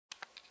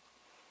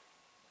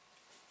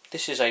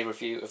This is a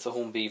review of the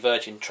Hornby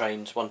Virgin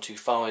Trains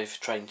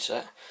 125 train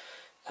set.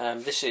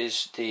 This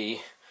is the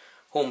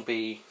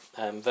Hornby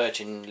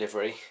Virgin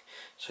livery,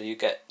 so you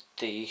get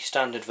the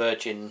standard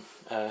Virgin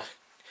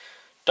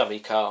dummy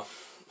car,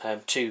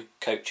 2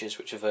 coaches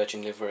which are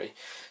Virgin livery,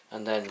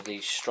 and then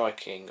the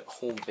striking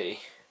Hornby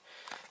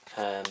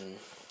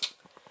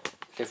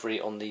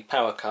livery on the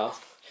power car.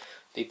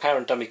 The power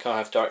and dummy car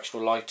have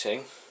directional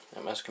lighting,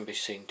 as can be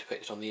seen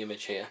depicted on the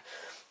image here.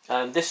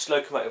 This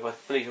locomotive, I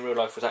believe in real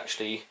life, was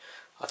actually,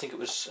 I think it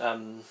was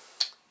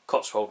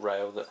Cotswold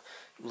Rail that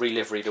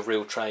reliveried a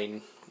real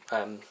train,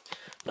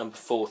 number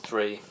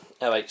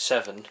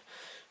 43087,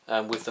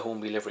 with the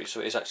Hornby livery, so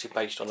it is actually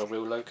based on a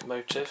real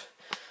locomotive.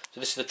 So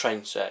this is the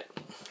train set.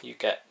 You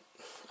get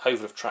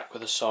oval of track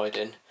with a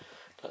siding,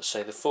 let's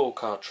say the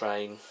 4-car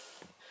train,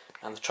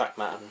 and the track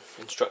mat and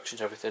instructions,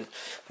 everything.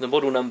 And the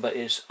model number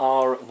is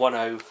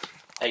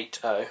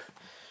R1080.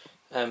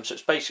 So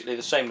it's basically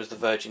the same as the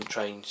Virgin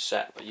train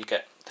set, but you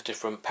get the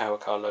different power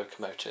car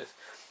locomotive.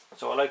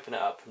 So I'll open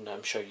it up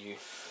and show you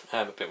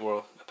a bit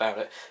more about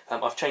it.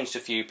 I've changed a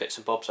few bits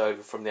and bobs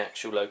over from the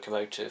actual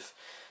locomotive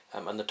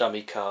and the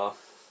dummy car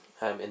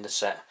in the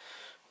set,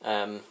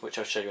 which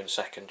I'll show you in a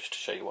second, just to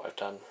show you what I've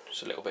done.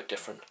 It's a little bit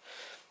different.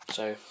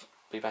 So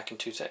be back in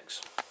 2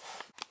 secs.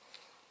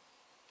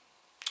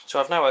 So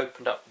I've now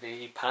opened up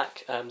the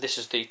pack. This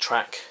is the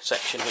track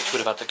section, which would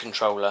have had the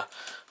controller.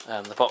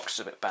 The box is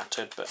a bit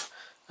battered, but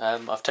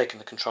I've taken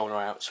the controller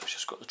out, so it's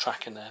just got the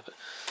track in there, but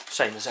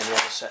same as any other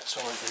set,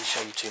 so I won't really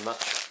show you too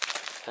much.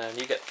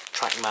 You get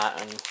track mat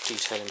and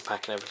detailing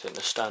pack and everything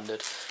as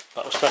standard,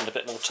 but I'll spend a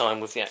bit more time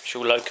with the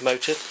actual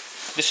locomotive.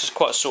 This is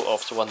quite a sort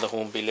of the one, the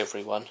Hornby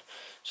livery one.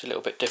 It's a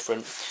little bit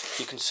different.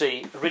 You can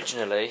see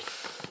originally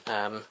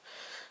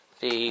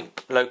the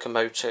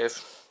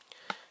locomotive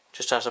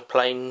just has a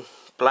plain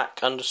black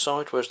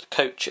underside, whereas the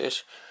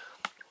coaches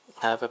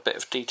have a bit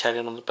of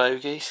detailing on the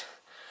bogies.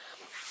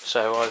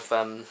 So I've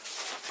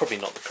probably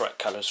not the correct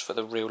colours for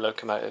the real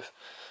locomotive,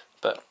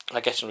 but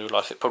I guess in real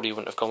life it probably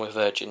wouldn't have gone with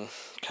Virgin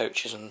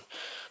coaches and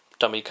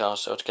dummy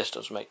cars, so I guess it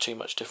doesn't make too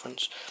much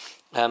difference.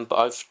 But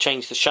I've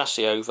changed the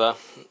chassis over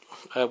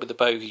with the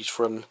bogies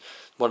from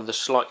one of the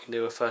slightly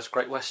newer First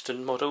Great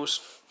Western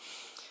models.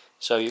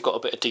 So you've got a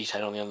bit of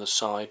detail on the other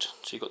side.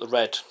 So you've got the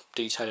red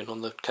detailing on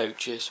the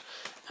coaches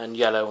and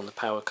yellow on the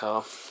power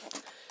car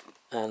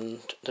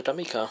and the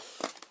dummy car.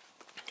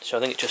 So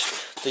I think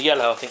the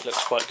yellow I think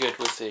looks quite good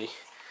with the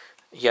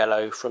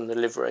yellow from the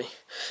livery.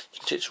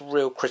 It's a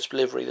real crisp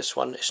livery, this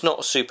one. It's not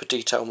a super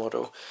detailed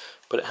model,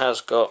 but it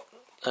has got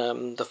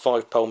the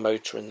 5-pole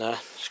motor in there,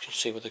 as you can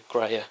see, with the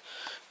greyer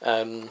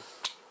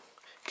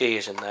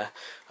gears in there.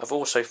 I've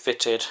also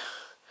fitted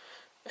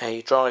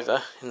a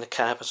driver in the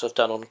cab, as I've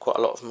done on quite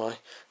a lot of my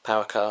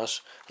power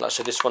cars. Like I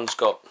said, this one's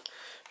got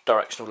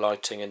directional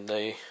lighting in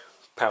the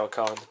power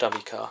car and the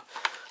dummy car.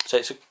 So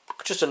it's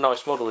just a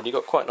nice model, and you've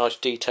got quite nice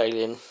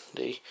detailing,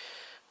 the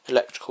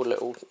electrical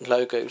little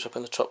logos up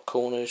in the top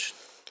corners,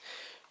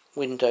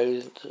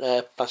 windows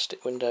there,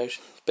 plastic windows,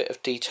 bit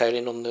of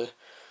detailing on the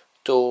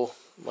door,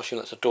 I assume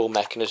that's a door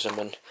mechanism,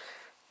 and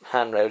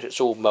handrails.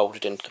 It's all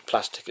moulded into the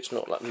plastic, it's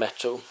not like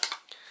metal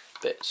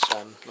bits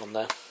on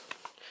there.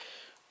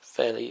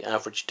 Fairly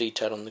average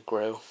detail on the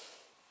grille,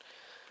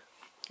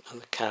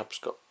 and the cab's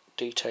got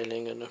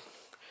detailing and a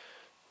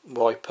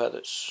wiper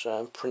that's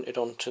printed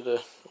onto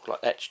the, like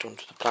etched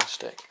onto the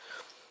plastic.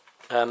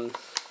 So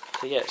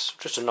yeah, it's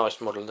just a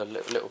nice model, a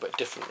little bit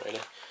different really.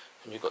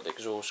 And you've got the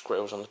exhaust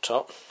grills on the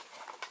top.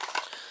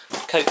 The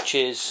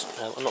coaches,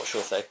 I'm not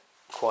sure if they're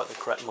quite the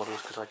correct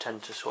models because I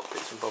tend to swap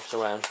bits and bobs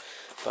around,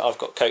 but I've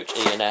got coach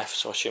E and F,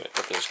 so I assume it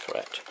probably is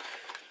correct.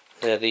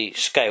 They're the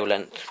scale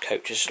length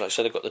coaches, like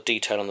so they've got the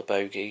detail on the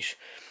bogies,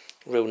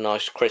 real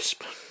nice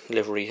crisp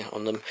livery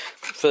on them.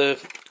 For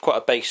quite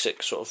a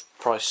basic sort of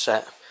price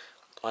set,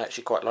 I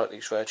actually quite like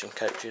these Virgin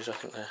coaches. I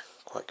think they're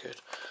quite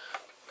good.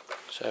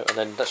 So, and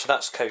then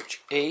that's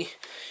coach E.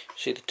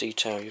 See the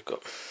detail you've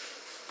got.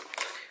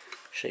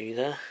 Show you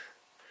there.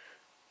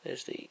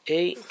 There's the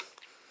E.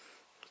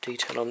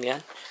 Detail on the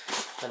end.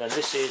 And then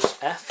this is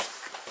F.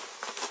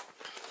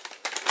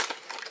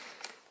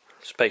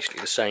 It's basically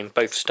the same,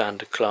 both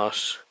standard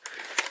class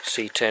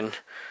seating.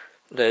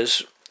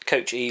 There's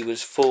coach E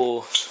was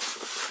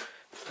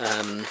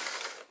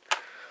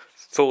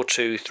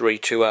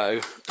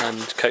 42320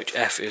 and coach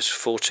F is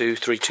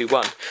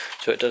 42321,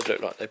 so it does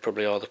look like they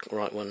probably are the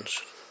right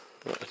ones,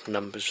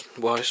 numbers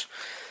wise.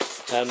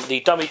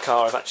 The dummy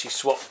car I've actually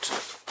swapped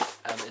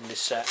in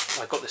this set.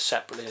 I got this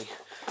separately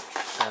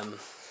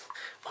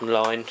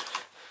online.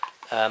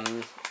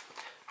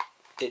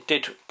 It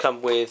did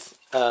come with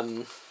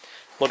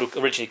model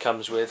originally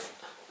comes with,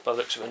 by the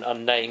looks of it, an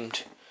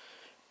unnamed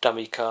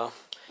dummy car.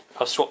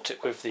 I've swapped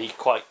it with the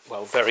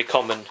very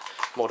common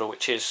model,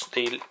 which is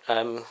the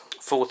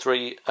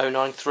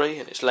 43093,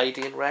 and it's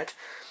lady in red.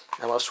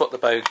 And I'll swap the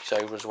bogies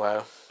over as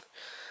well.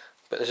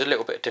 But there's a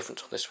little bit of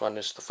difference on this one,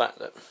 is the fact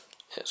that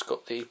it's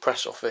got the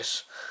press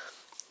office,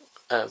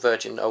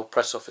 Virgin old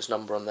press office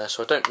number on there.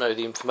 So I don't know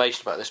the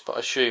information about this, but I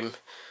assume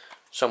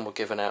some were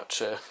given out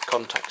to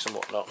contacts and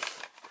whatnot.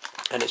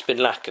 and it's been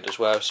lacquered as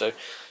well, so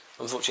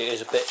unfortunately it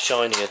is a bit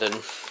shinier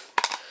than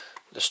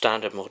the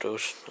standard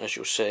models, as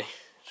you'll see.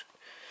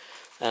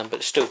 But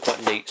it's still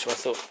quite neat, so I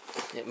thought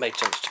it made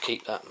sense to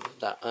keep that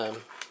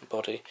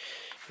body.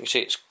 You can see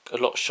it's a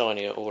lot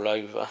shinier all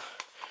over,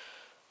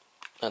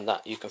 and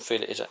that you can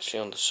feel it is actually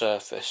on the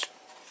surface.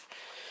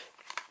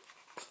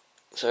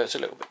 So it's a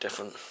little bit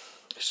different.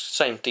 It's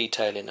the same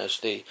detailing as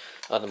the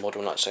other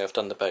model. Like I say, I've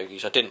done the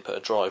bogies. I didn't put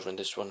a driver in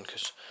this one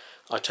because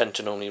I tend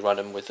to normally run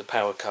them with the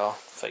power car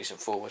facing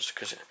forwards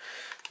because it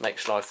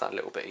makes life that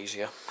little bit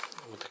easier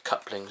with the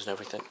couplings and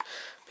everything.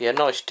 But yeah,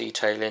 nice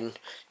detailing.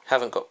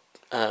 Haven't got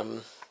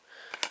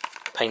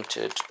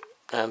painted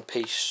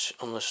piece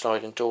on the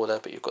sliding door there,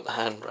 but you've got the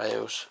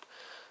handrails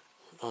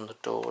on the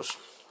doors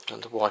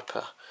and the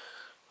wiper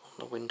on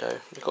the window.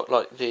 You've got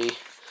like the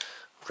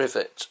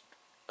rivet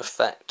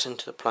effect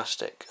into the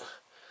plastic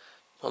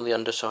on the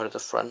underside of the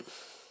front.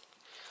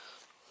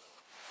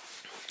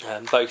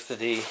 Both of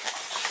the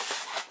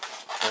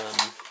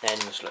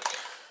ends look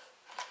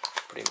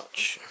pretty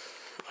much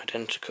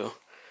identical.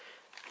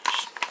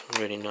 It's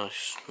a really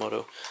nice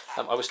model.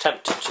 I was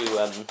tempted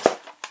to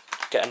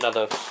get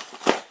another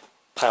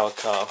power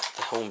car,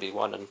 the Hornby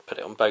one, and put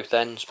it on both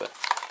ends, but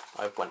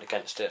I went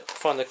against it. I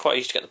find they're quite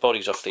easy to get the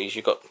bodies off these.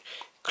 You've got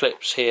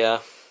clips here,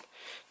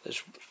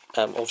 there's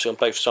obviously on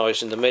both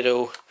sides in the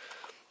middle,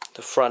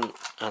 the front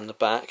and the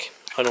back.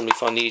 I normally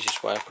find the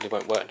easiest way, I probably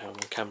won't work now on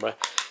camera,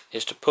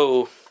 is to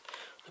pull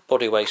the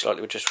body away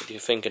slightly just with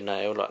your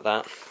fingernail like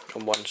that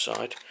on one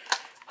side,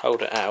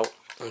 hold it out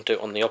and do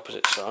it on the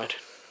opposite side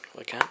if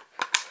I can.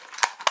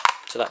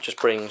 So that just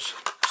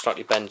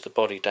slightly bends the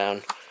body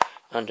down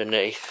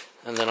underneath,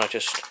 and then I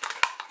just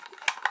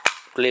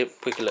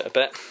wiggle it a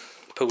bit,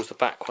 pulls the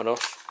back one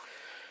off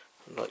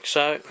like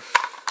so,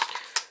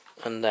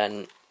 and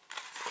then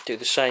do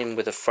the same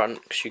with the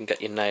front because you can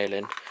get your nail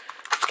in.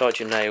 Slide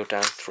your nail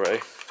down through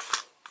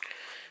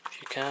if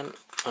you can,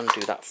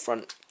 undo that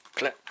front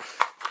clip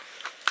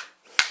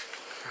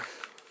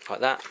like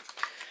that,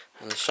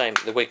 and the same,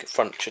 the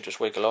front should just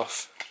wiggle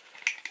off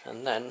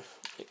and then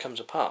it comes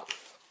apart.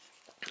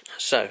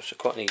 So it's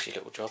quite an easy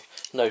little job,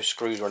 no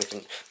screws or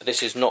anything, but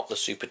this is not the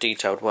super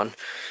detailed one.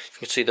 You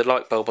can see the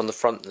light bulb on the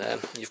front there.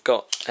 You've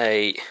got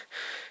a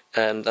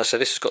so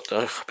this has got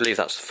the, I believe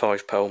that's the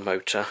 5-pole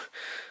motor,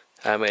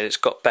 and it's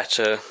got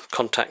better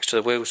contacts to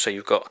the wheels, so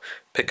you've got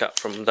pickup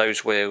from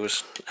those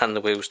wheels and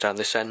the wheels down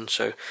this end,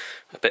 so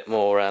a bit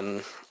more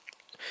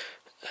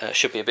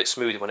should be a bit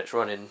smoother when it's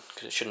running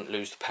because it shouldn't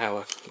lose the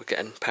power. We're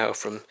getting power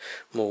from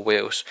more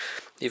wheels.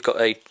 You've got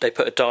they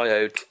put a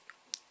diode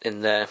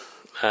in there.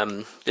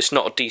 It's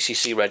not a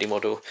DCC ready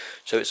model,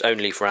 so it's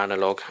only for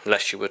analog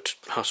unless you would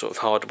sort of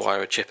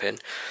hardwire a chip in,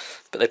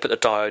 but they put the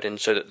diode in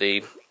so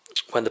that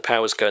when the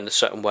power's going a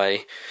certain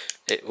way,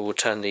 it will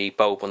turn the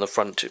bulb on the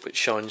front which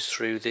shines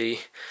through the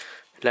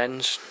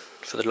lens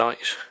for the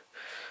light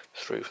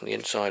through from the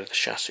inside of the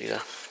chassis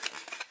there.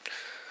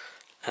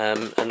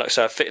 And like I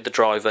said, I fitted the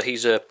driver.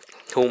 He's a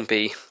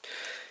Hornby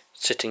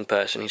sitting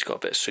person. He's got a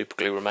bit of super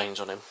glue remains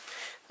on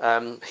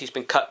him. He's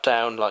been cut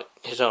down, like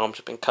his arms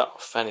have been cut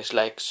off and his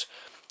legs,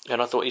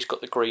 and I thought he's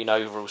got the green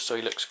overalls, so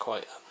he looks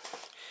quite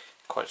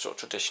sort of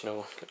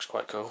traditional, looks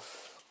quite cool.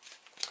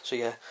 So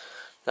yeah,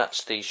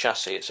 that's the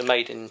chassis. It's a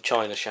made in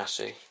China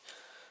chassis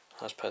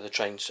as per the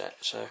train set,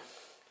 so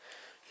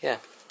yeah,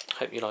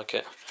 hope you like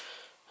it.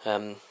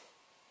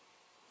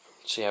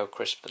 See how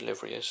crisp the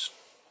livery is.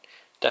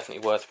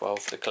 Definitely worthwhile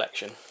for the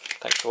collection.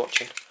 Thanks for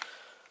watching.